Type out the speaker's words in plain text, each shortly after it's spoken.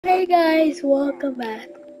Hey guys, welcome back.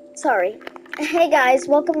 Sorry. Hey guys,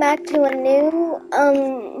 welcome back to a new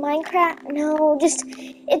Minecraft. No, just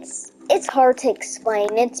it's hard to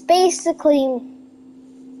explain. It's basically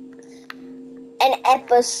an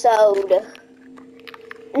episode.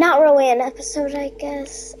 Not really an episode, I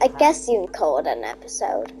guess. I guess you can call it an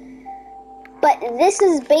episode. But this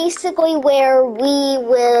is basically where we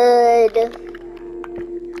would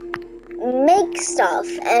make stuff,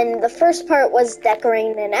 and the first part was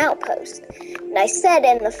decorating an outpost. And I said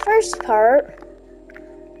in the first part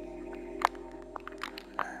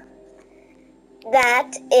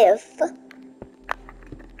that if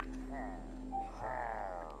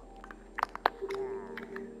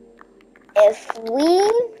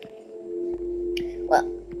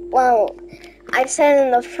I said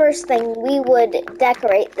in the first thing we would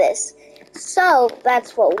decorate this. So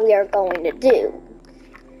that's what we are going to do.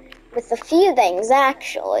 With a few things,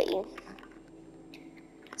 actually.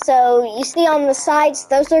 So you see on the sides,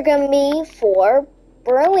 those are going to be 4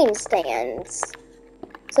 brewing stands.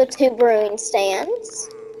 So 2 brewing stands.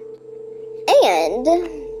 And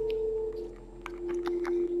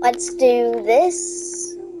let's do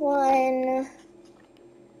this one.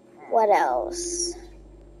 What else?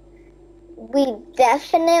 We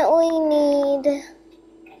definitely need,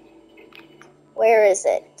 where is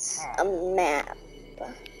it? A map.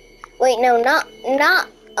 Wait, no, not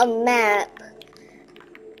a map.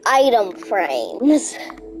 Item frames.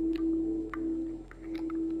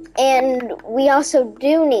 And we also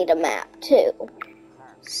do need a map too.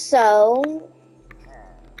 So,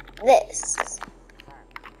 this.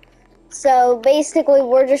 So basically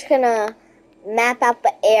we're just gonna map out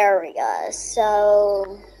the area.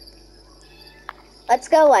 So, let's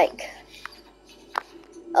go like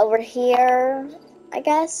over here, I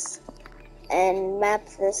guess, and map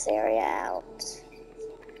this area out.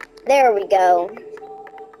 There we go.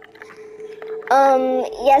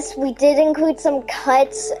 Yes, we did include some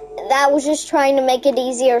cuts. That was just trying to make it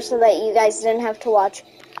easier so that you guys didn't have to watch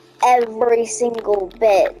every single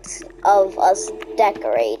bit of us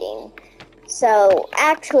decorating. So,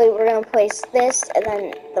 actually, we're going to place this and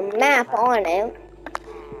then the map on it.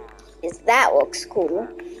 That looks cool.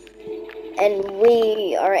 And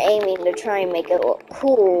we are aiming to try and make it look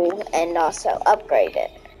cool and also upgrade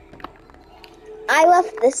it. I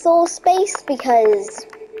left this little space because...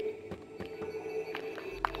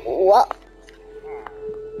 What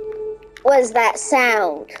was that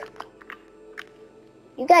sound?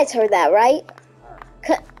 You guys heard that, right?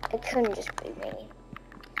 It couldn't just be me.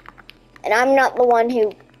 And I'm not the one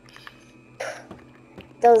who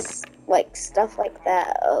does, like, stuff like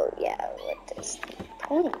that. Oh, yeah, what is the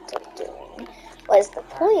point of doing? What is the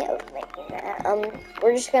point of making that?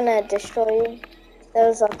 We're just gonna destroy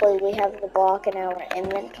those. Luckily, we have the block in our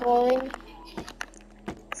inventory.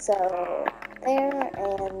 So... there,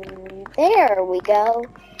 and there we go.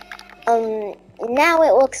 Now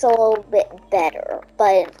it looks a little bit better,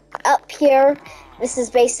 but up here, this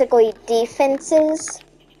is basically defenses.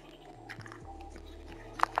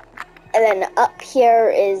 And then up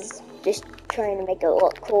here is just trying to make it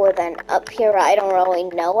look cooler. Then up here, I don't really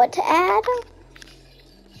know what to add.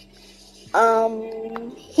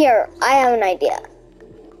 Here, I have an idea.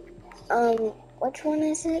 Which one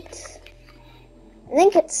is it? I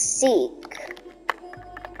think it's Seek.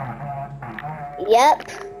 Yep.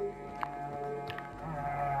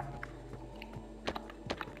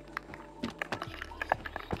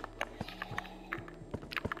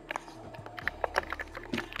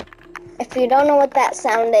 If you don't know what that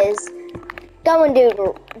sound is, go and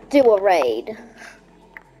do a raid.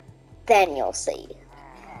 Then you'll see.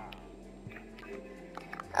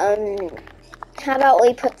 How about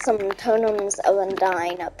we put some totems of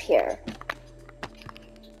Undying up here?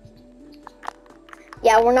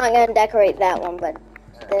 Yeah, we're not going to decorate that one, but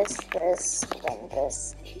this, then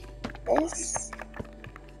this, and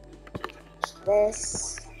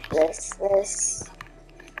this.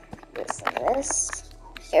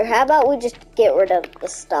 Here, how about we just get rid of the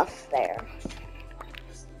stuff there?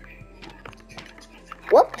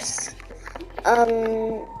 Whoops.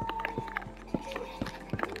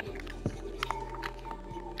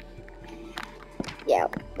 Yeah,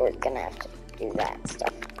 we're going to have to do that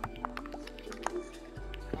stuff.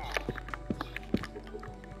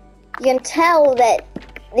 You can tell that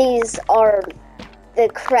these are the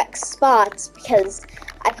correct spots because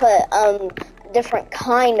I put a different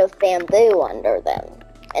kind of bamboo under them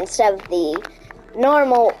instead of the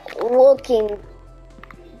normal looking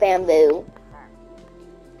bamboo.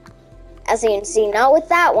 As you can see, not with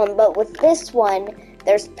that one, but with this one,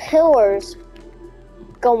 there's pillars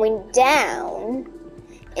going down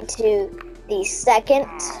into the second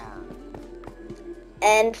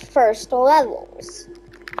and first levels.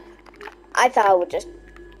 I thought it would just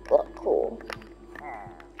look cool.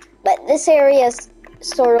 But this area is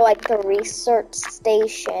sort of like the research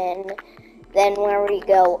station. Then where we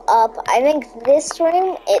go up, I think this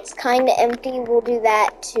room, it's kind of empty. We'll do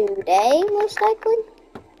that today, most likely.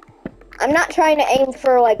 I'm not trying to aim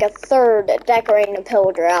for like a third decorating a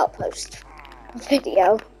pillager outpost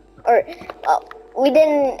video. Or, well, we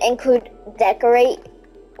didn't include decorate.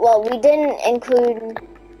 Well, we didn't include,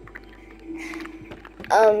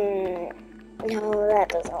 no, that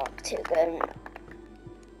doesn't look too good.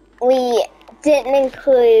 We didn't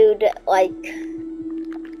include, like,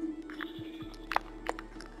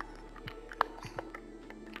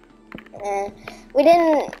 we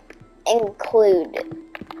didn't include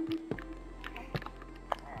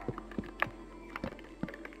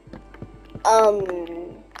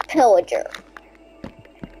pillager.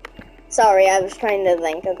 Sorry, I was trying to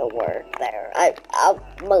think of the word there. I'll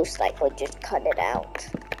most likely just cut it out.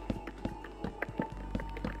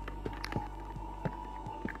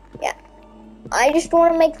 Yeah. I just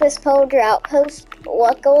want to make this pillager outpost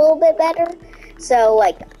look a little bit better. So,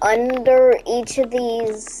 like, under each of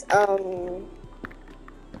these,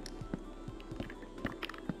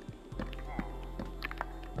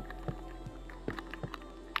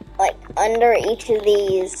 under each of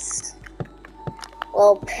these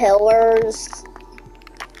little pillars,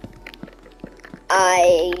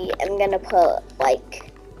 I am gonna put,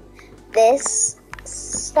 like, this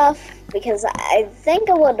stuff, because I think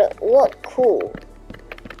it would look cool.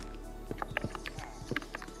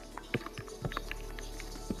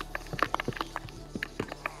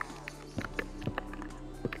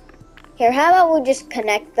 Here, how about we just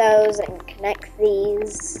connect those and connect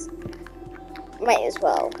these? Might as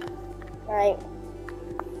well, right?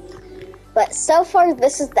 But so far,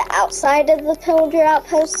 this is the outside of the pillager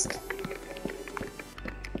outpost.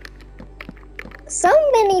 So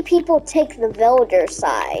many people take the villager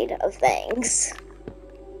side of things.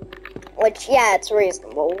 Which, yeah, it's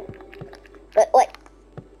reasonable. But, like,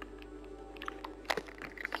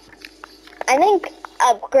 I think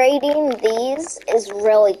upgrading these is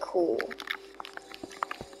really cool.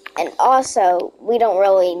 And also, we don't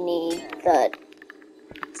really need the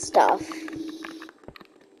stuff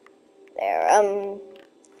there.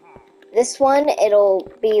 This one,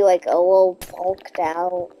 it'll be like a little bulked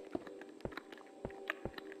out.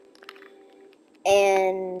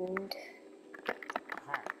 And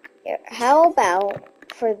here, how about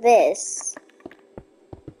for this,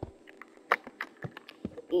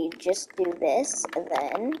 you just do this, and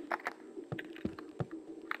then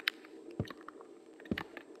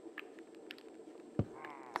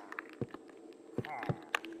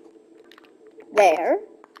there,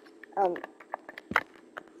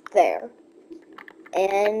 there,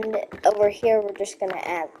 and over here we're just gonna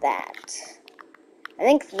add that. I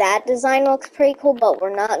think that design looks pretty cool, but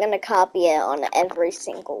we're not gonna copy it on every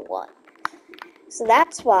single one. So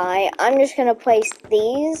that's why I'm just gonna place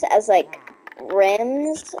these as like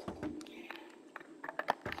rims.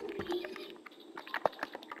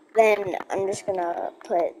 Then I'm just gonna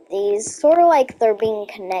put these sort of like they're being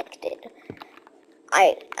connected.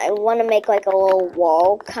 I want to make like a little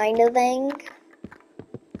wall kind of thing.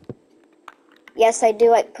 Yes, I do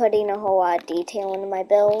like putting a whole lot of detail into my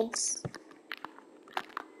builds.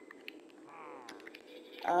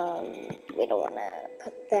 We don't want to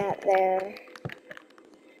put that there.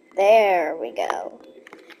 There we go.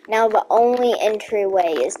 Now the only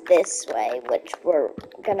entryway is this way, which we're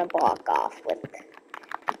gonna block off with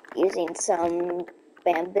using some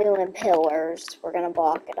bamboo and pillars. We're gonna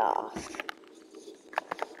block it off.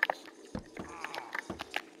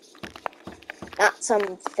 Not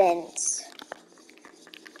some fence.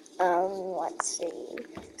 Let's see.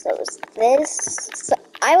 So it's this. So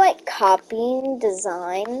I like copying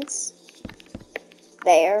designs.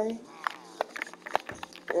 There.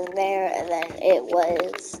 And there, and then it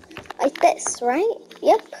was like this, right?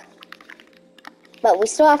 Yep. But we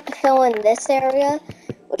still have to fill in this area,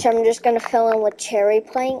 which I'm just gonna fill in with cherry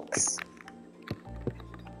planks.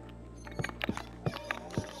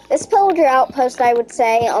 This pillager outpost, I would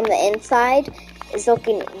say, on the inside, is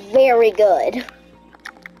looking very good.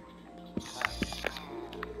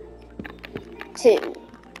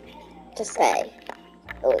 To say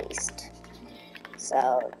the least.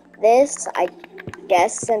 So this, I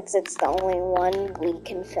guess, since it's the only one, we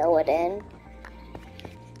can fill it in.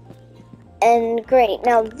 And great.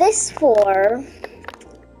 Now this floor,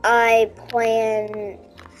 I plan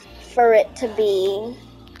for it to be,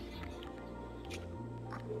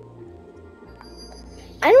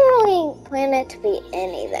 I don't really plan it to be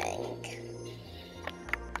anything.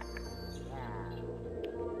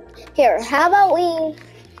 Here, how about we,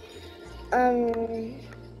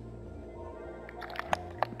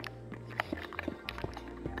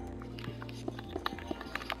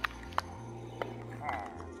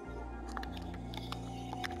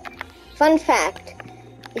 fun fact,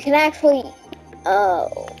 you can actually,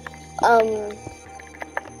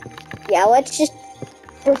 yeah, let's just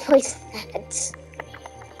replace that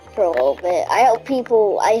for a little bit. I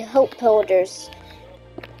hope pillagers,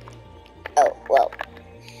 oh, well,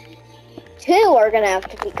 2 are gonna have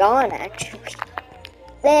to be gone, actually.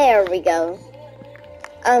 There we go.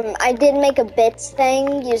 I did make a bits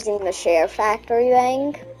thing using the share factory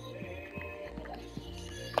thing.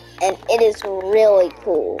 And it is really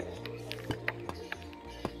cool.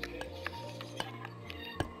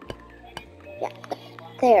 Yeah,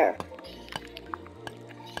 there.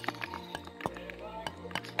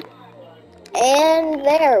 And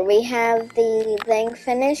there, we have the thing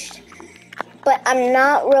finished. But I'm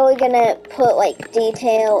not really gonna put, like,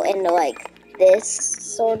 detail into, like, this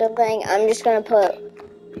sort of thing. I'm just gonna put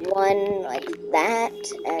one like that,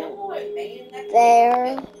 and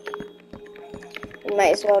there. We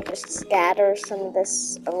might as well just scatter some of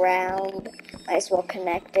this around. Might as well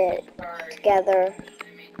connect it together.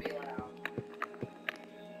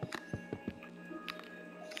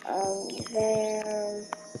 There.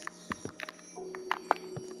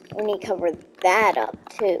 We need to cover that up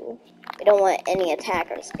too. We don't want any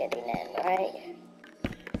attackers getting in, right?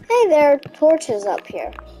 Hey, there are torches up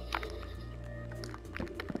here.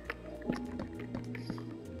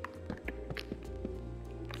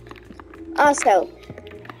 Also,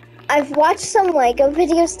 I've watched some Lego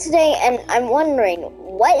videos today, and I'm wondering,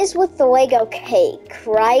 what is with the Lego cake,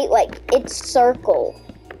 right? Like, it's circle.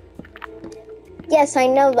 Yes, I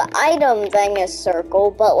know the item thing is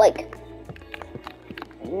circle, but, like,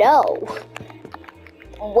 no.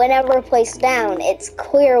 Whenever placed down, it's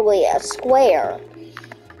clearly a square.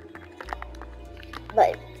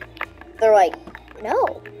 But they're like,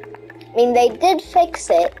 no. I mean, they did fix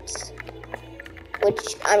it,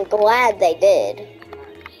 which I'm glad they did.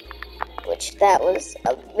 Which that was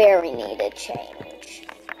a very needed change.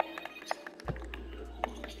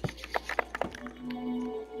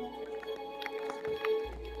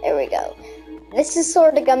 There we go. This is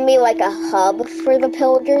sort of gonna be like a hub for the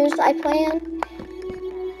pillagers, I plan.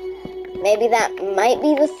 Maybe that might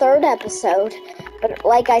be the 3rd episode, but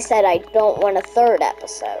like I said, I don't want a 3rd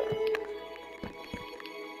episode.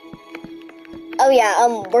 Oh yeah,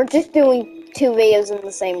 we're just doing 2 videos in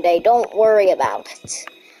the same day. Don't worry about it.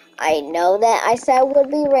 I know that I said it would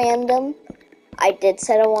be random. I did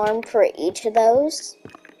set an alarm for each of those.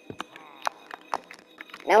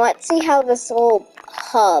 Now let's see how this little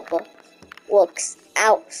hub looks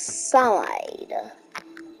outside.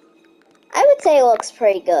 I would say it looks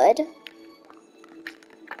pretty good.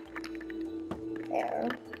 There.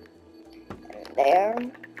 And there.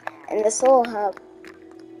 And this little hub.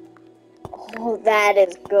 Oh, that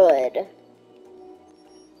is good.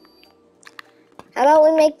 How about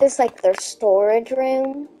we make this like their storage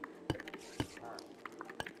room?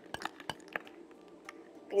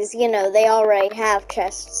 Because, you know, they already have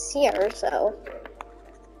chests here, so,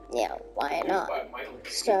 you know, why not?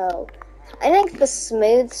 So, I think the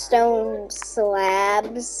smooth stone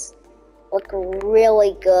slabs look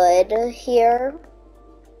really good here.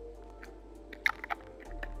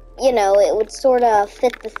 You know, it would sort of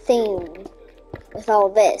fit the theme with all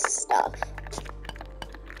this stuff.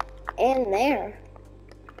 And there.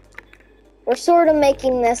 We're sort of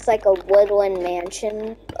making this like a woodland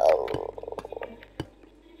mansion. Oh.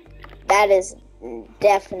 That is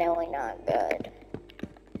definitely not good.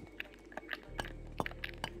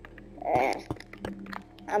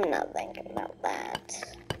 I'm not thinking about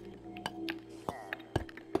that.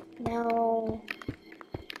 No.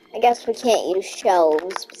 I guess we can't use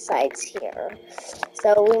shelves besides here.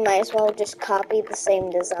 So we might as well just copy the same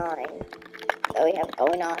design that we have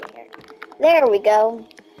going on here. There we go.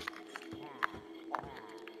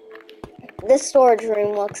 This storage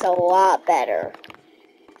room looks a lot better.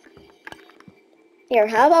 Here,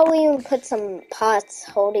 how about we even put some pots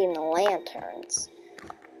holding the lanterns?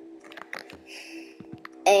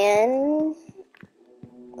 And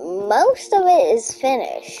most of it is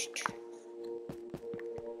finished.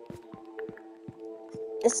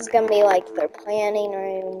 This is gonna be like their planning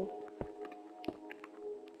room.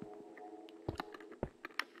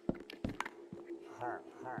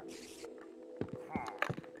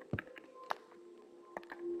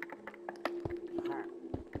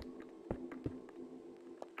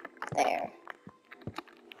 There.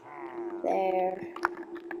 There.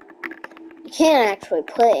 You can't actually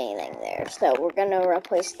put anything there, so we're gonna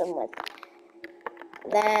replace them with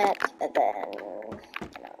that, and then,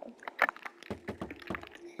 you know.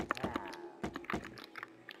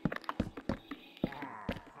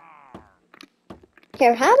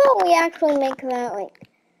 Here, how about we actually make that, like,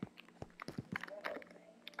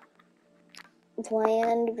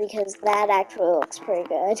 bland, because that actually looks pretty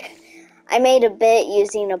good. I made a bit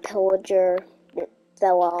using a pillager that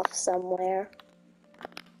fell off somewhere.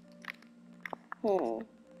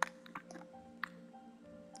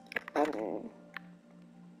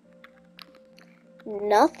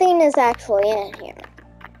 Nothing is actually in here.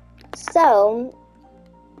 So,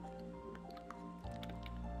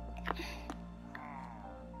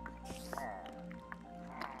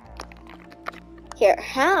 here,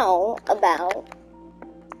 how about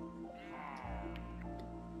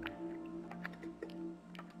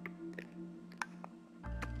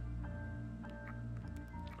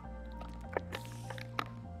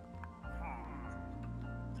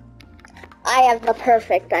I have the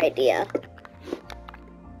perfect idea.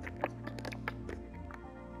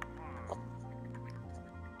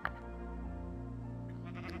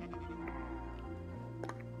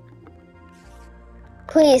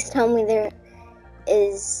 Please tell me there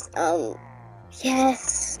is,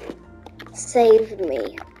 yes, save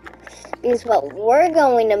me. Because what we're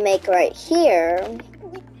going to make right here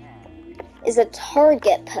is a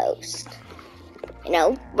target post. You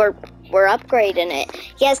know, we're upgrading it.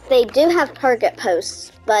 Yes, they do have target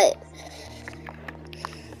posts, but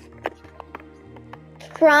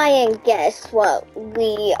try and guess what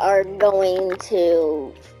we are going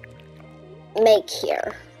to make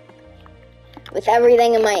here. With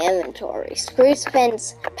everything in my inventory. Spruce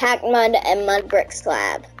fence, packed mud, and mud brick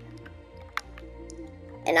slab.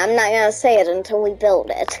 And I'm not gonna say it until we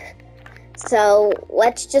build it. So,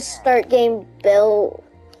 let's just start getting built.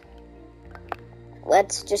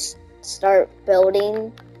 Let's just start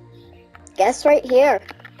building. Guess right here.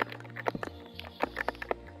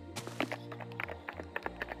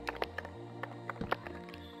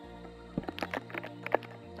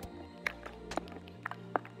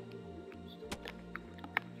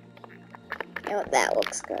 Oh, that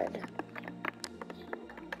looks good.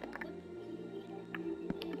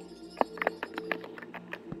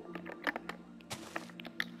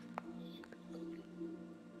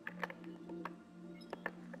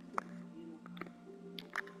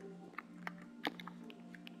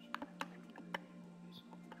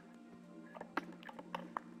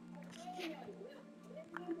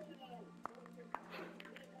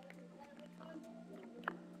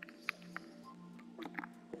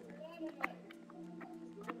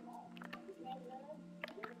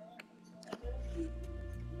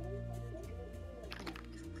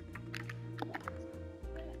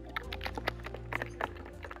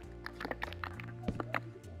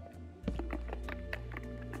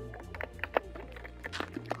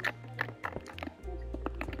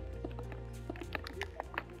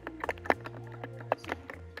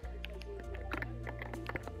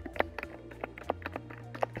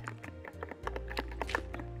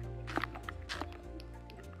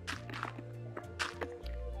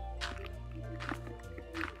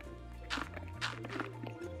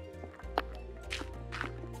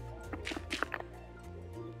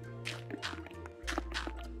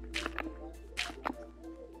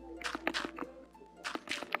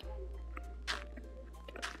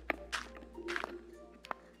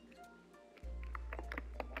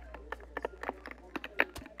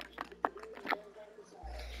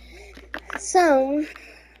 So,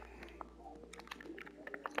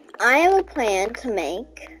 I have a plan to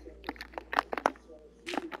make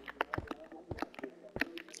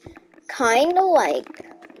kind of like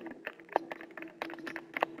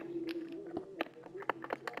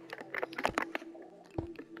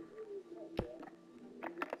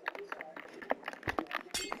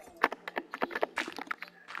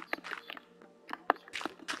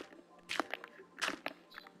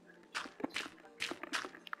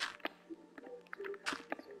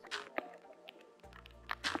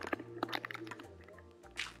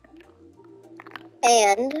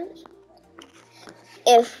and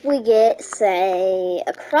if we get, say,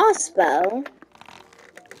 a crossbow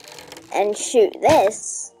and shoot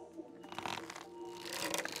this,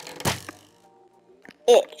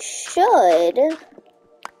 it should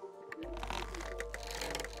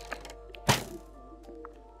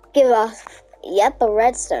give off, yep, a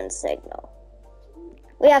redstone signal.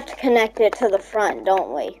 We have to connect it to the front,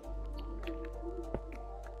 don't we?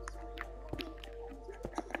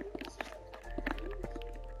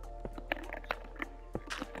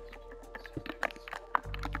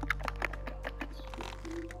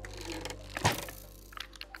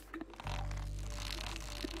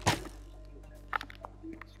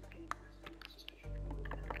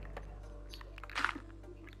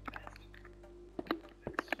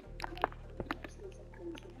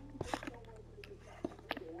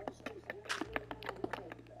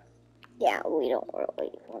 Yeah, we don't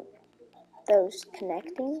really want those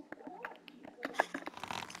connecting.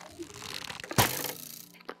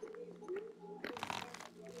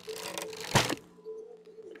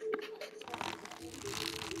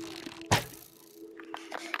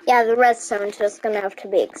 Yeah, the redstone's just gonna have to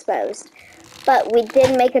be exposed. But we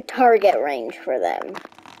did make a target range for them.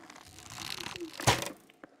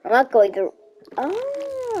 I'm not going to...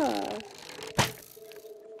 Oh.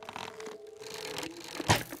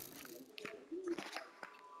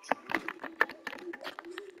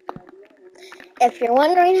 If you're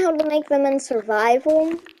wondering how to make them in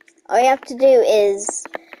survival, all you have to do is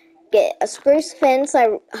get a spruce fence.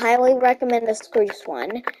 I highly recommend a spruce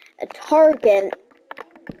one. A target,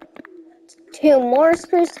 2 more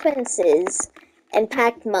spruce fences, and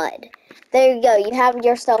packed mud. There you go. You have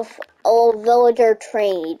yourself a little villager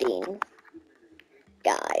trading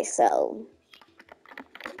guy. So,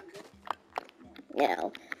 you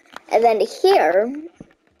know. And then here,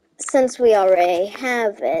 since we already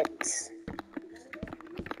have it,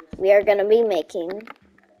 we are going to be making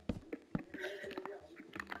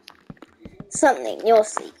something. You'll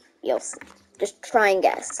see. You'll see. Just try and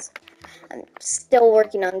guess. I'm still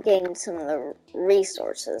working on getting some of the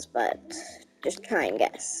resources, but just try and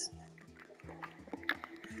guess.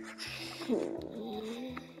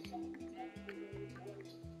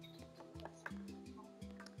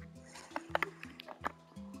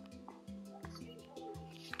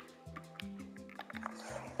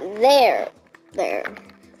 There.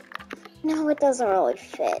 No, it doesn't really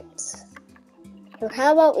fit. So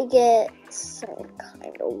how about we get some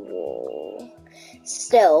kind of wool?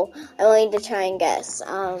 Still, I need to try and guess.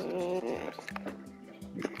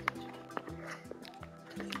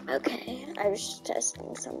 Okay, I was just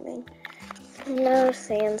testing something. No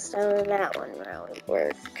sandstone, that wouldn't really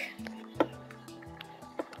work.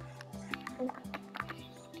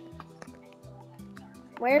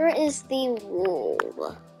 Where is the wool?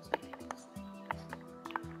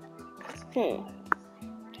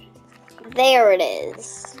 There it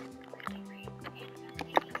is.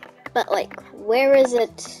 But, like, where is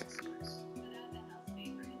it?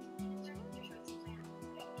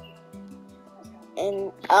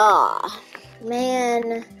 And,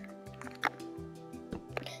 man.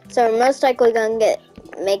 So we're most likely gonna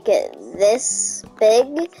make it this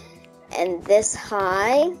big and this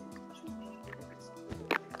high.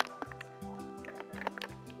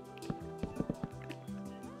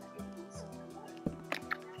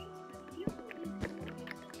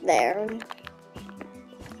 There.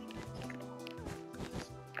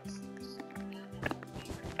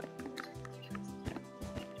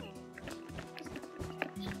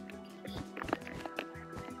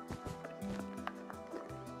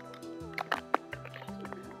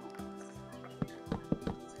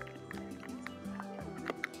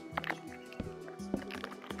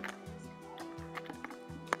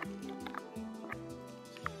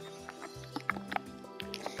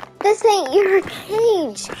 This ain't your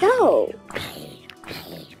cage. Go.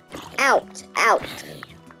 Out.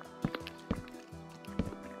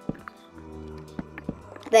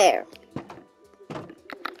 There.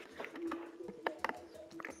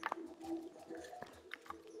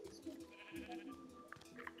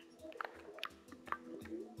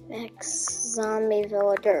 Next zombie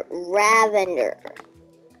villager, Ravager.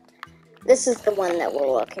 This is the one that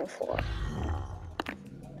we're looking for.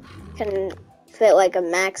 Can fit like a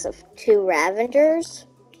max of 2 Ravagers,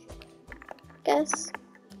 guess.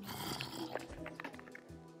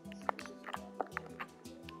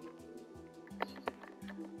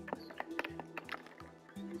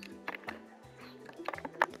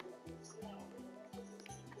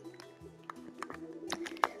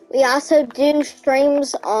 We also do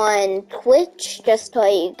streams on Twitch, just to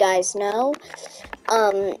let you guys know.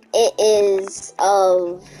 It is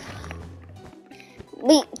of...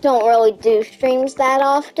 We don't really do streams that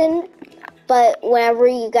often, but whenever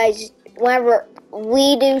we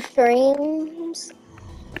do streams,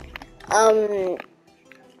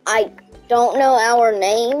 I don't know our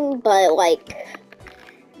name, but, like,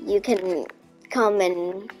 you can come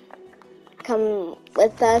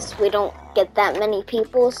with us. We don't get that many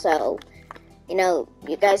people, so, you know,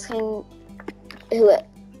 you guys can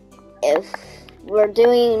if we're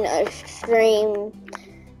doing a stream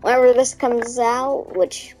whenever this comes out,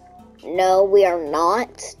 which, no, we are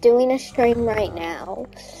not doing a stream right now,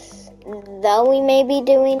 though we may be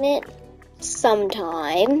doing it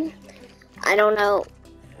sometime. I don't know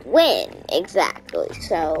when exactly,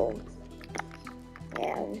 so,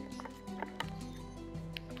 yeah.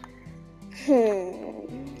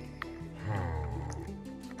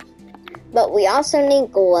 But we also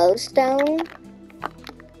need glowstone.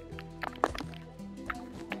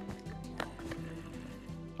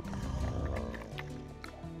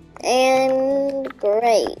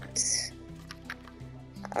 Great.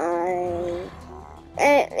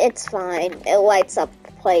 It's fine. It lights up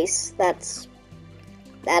the place. That's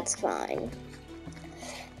fine.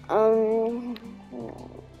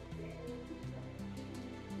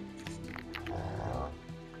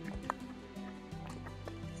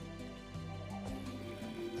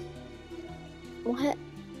 What?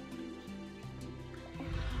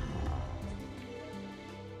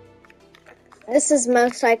 This is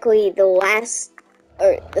most likely the last,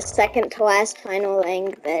 or the second to last final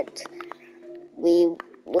thing that we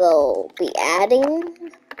will be adding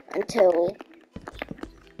until...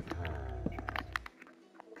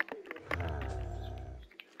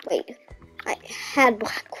 Wait, I had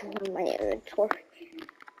black wool in my inventory.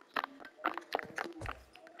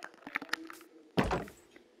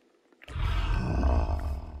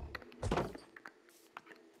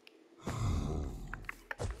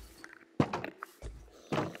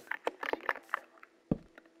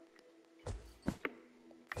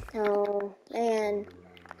 Oh, man.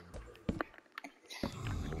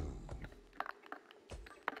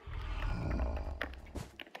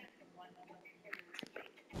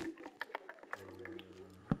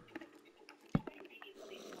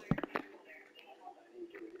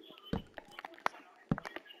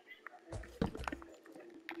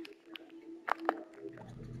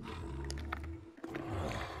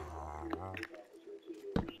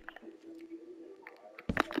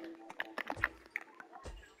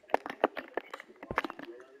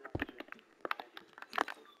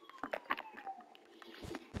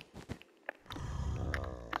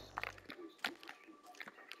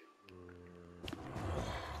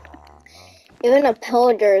 Even a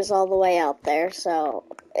pillager is all the way out there, so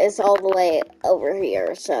it's all the way over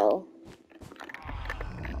here, so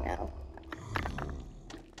no.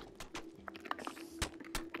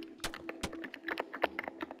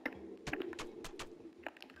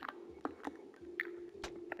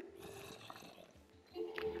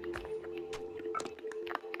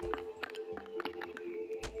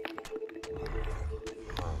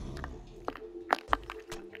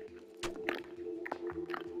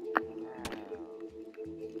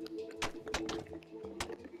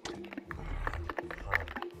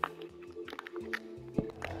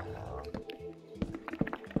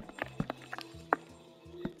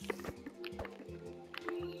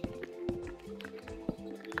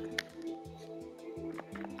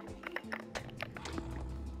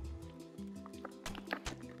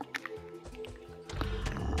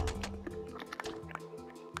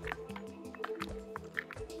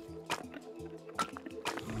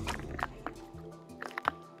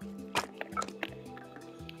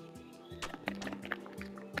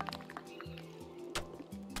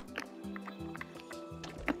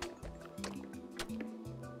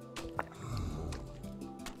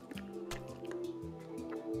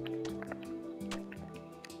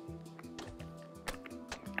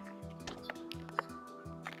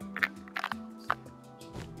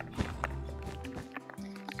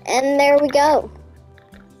 And there we go.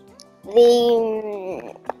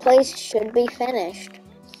 The place should be finished.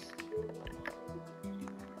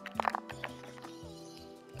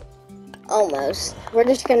 Almost. We're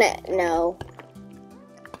just gonna, no.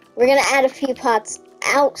 We're gonna add a few pots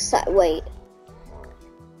outside. Wait.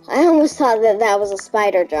 I almost thought that was a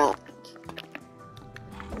spider drop.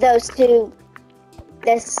 Those two,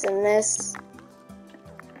 this and this.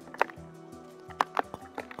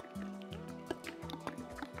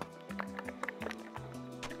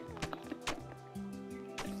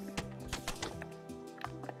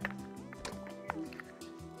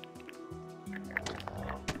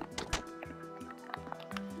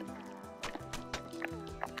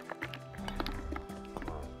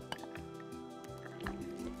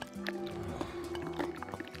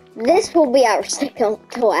 This will be our second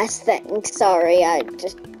to last thing. Sorry, I'm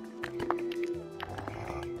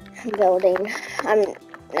building. I'm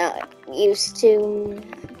not used to...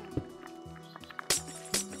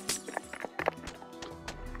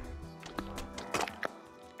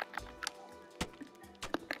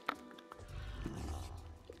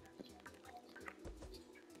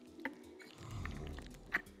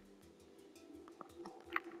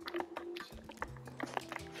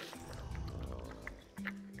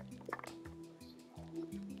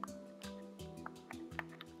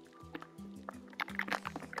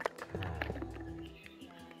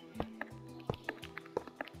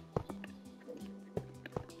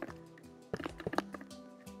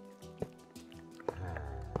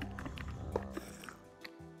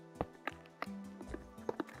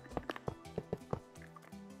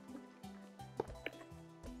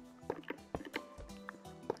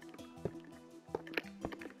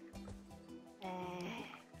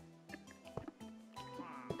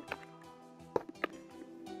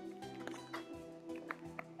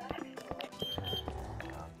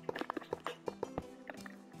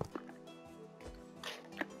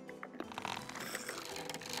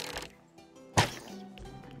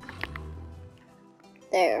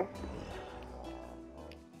 There.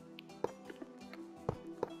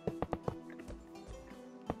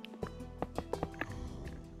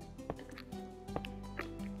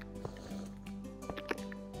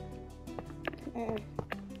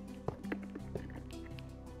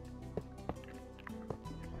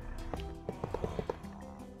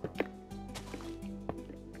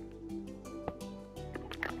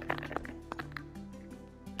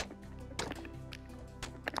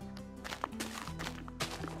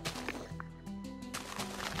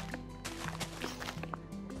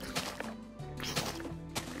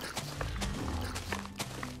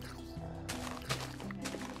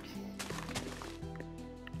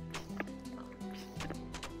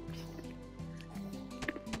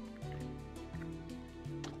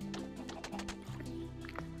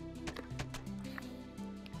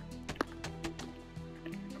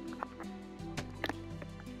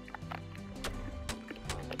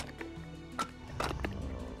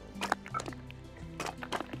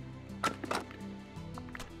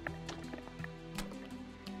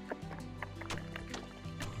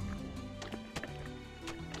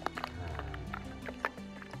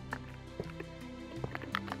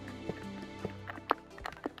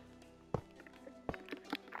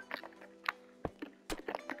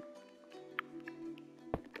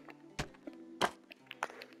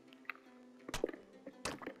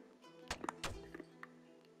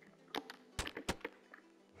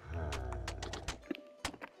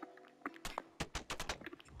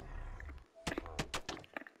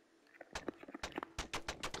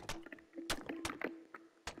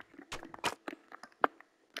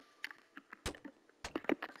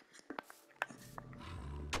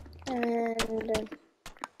 And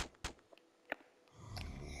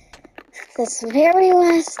this very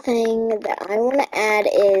last thing that I want to add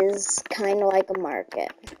is kind of like a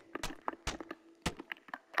market.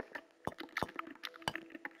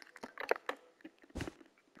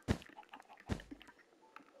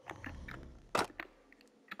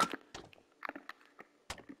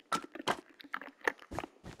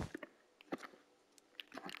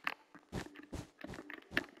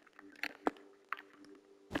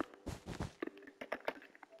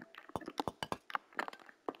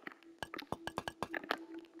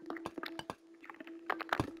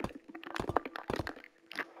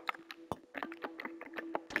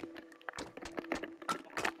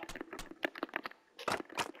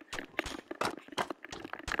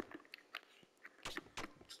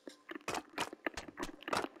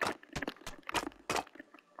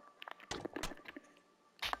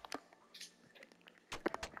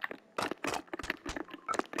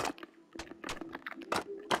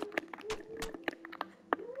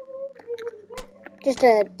 Just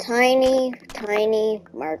a tiny, tiny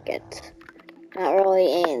market. Not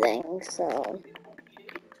really anything, so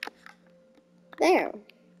there.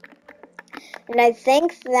 And I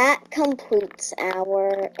think that completes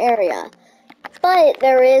our area. But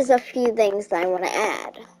there is a few things that I want to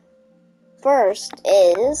add. First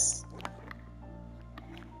is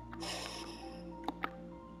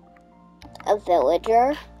a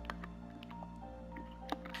villager,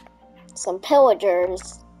 some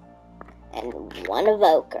pillagers, and one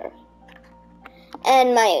evoker.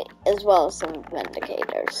 And as well as some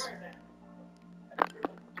vindicators.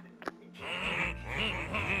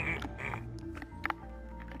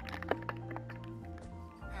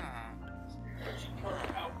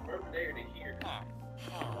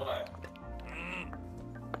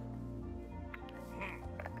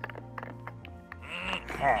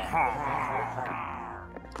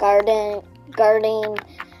 Guarding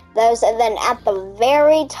those, and then at the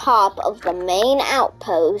very top of the main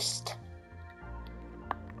outpost,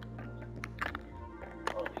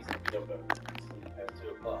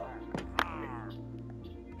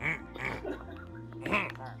 I'm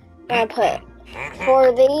gonna put 4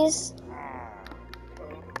 of these,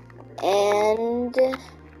 and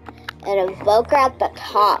an evoker at the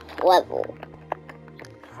top level.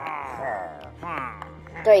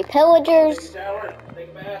 3 pillagers.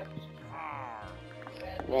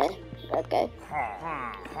 Yeah, okay.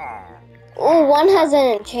 Ooh, one has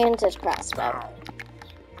an enchanted crossbow.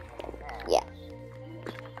 Yeah.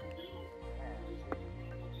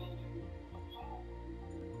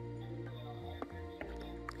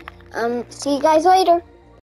 See you guys later.